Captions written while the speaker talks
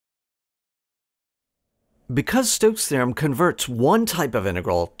Because Stokes' theorem converts one type of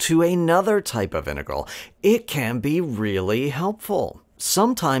integral to another type of integral, it can be really helpful.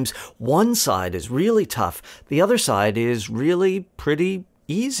 Sometimes one side is really tough, the other side is really pretty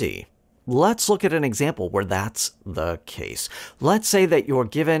easy. Let's look at an example where that's the case. Let's say that you're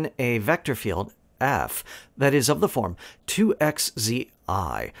given a vector field f that is of the form 2xzi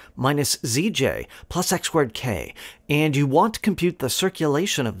minus zj plus x squared k, and you want to compute the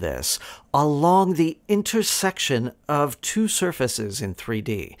circulation of this along the intersection of two surfaces in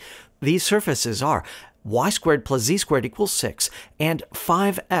 3D. These surfaces are y squared plus z squared equals 6, and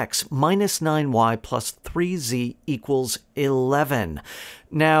 5x minus 9y plus 3z equals 11.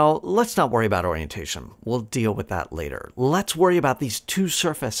 Now, let's not worry about orientation. We'll deal with that later. Let's worry about these two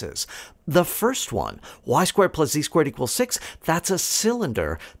surfaces. The first one, y squared plus z squared equals 6, that's a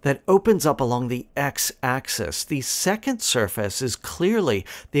cylinder that opens up along the x-axis. The second surface is clearly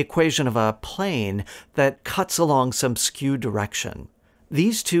the equation of a plane that cuts along some skew direction.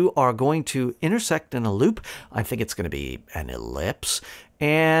 These two are going to intersect in a loop. I think it's going to be an ellipse.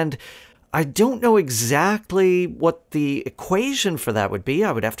 And I don't know exactly what the equation for that would be.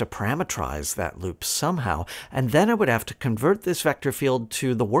 I would have to parameterize that loop somehow. And then I would have to convert this vector field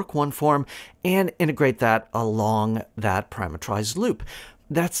to the work one form and integrate that along that parameterized loop.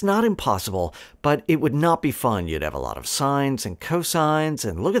 That's not impossible, but it would not be fun. You'd have a lot of sines and cosines,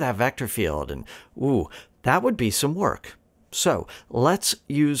 and look at that vector field. And ooh, that would be some work. So let's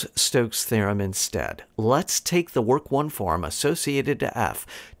use Stokes' theorem instead. Let's take the work one form associated to f,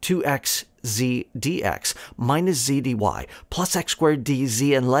 2xz dx minus z dy plus x squared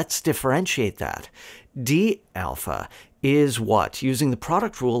dz, and let's differentiate that. D alpha is what? Using the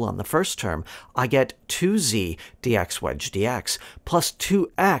product rule on the first term, I get 2z dx wedge dx plus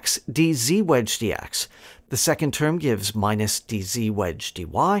 2x dz wedge dx. The second term gives minus dz wedge dy.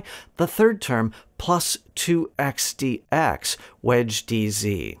 The third term plus 2x dx wedge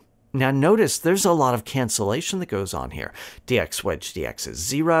dz. Now notice there's a lot of cancellation that goes on here. Dx wedge dx is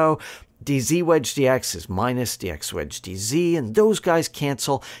 0. dz wedge dx is minus dx wedge dz, and those guys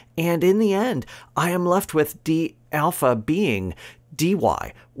cancel. And in the end, I am left with d alpha being dy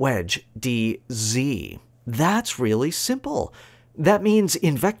wedge dz. That's really simple. That means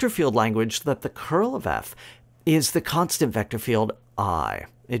in vector field language that the curl of f is the constant vector field I.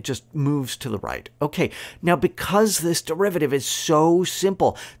 It just moves to the right. Okay, now because this derivative is so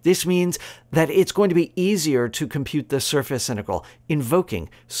simple, this means that it's going to be easier to compute the surface integral, invoking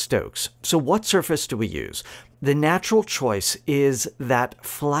Stokes. So what surface do we use? The natural choice is that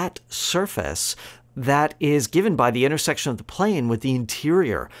flat surface that is given by the intersection of the plane with the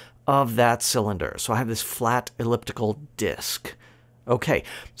interior of that cylinder. So I have this flat elliptical disk. Okay,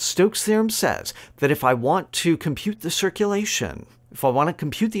 Stokes' theorem says that if I want to compute the circulation, if I want to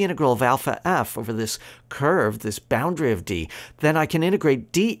compute the integral of alpha f over this curve, this boundary of D, then I can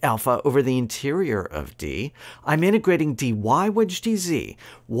integrate d alpha over the interior of D. I'm integrating dy wedge dz.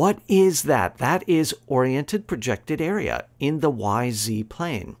 What is that? That is oriented projected area in the yz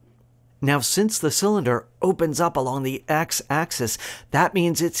plane. Now, since the cylinder opens up along the x-axis, that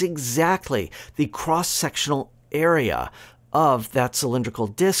means it's exactly the cross-sectional area of that cylindrical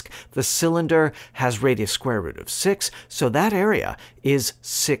disk. The cylinder has radius square root of 6, so that area is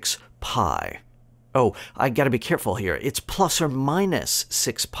 6 pi. Oh, I got to be careful here. It's plus or minus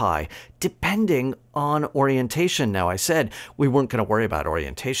 6 pi, depending on orientation. Now, I said we weren't going to worry about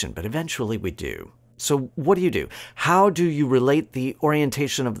orientation, but eventually we do. So what do? How do you relate the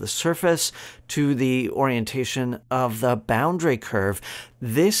orientation of the surface to the orientation of the boundary curve?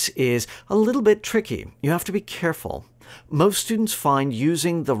 This is a little bit tricky. You have to be careful. Most students find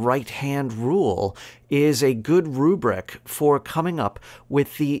using the right-hand rule is a good rubric for coming up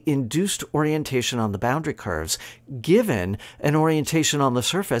with the induced orientation on the boundary curves, given an orientation on the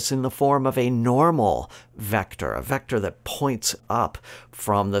surface in the form of a normal vector, a vector that points up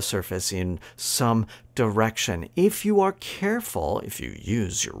from the surface in some direction. If you are careful, if you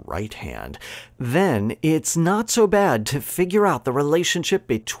use your right hand, then it's not so bad to figure out the relationship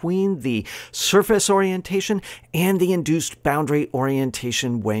between the surface orientation and the induced boundary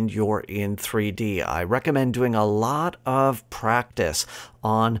orientation when you're in 3D. I recommend doing a lot of practice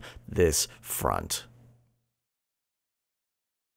on this front.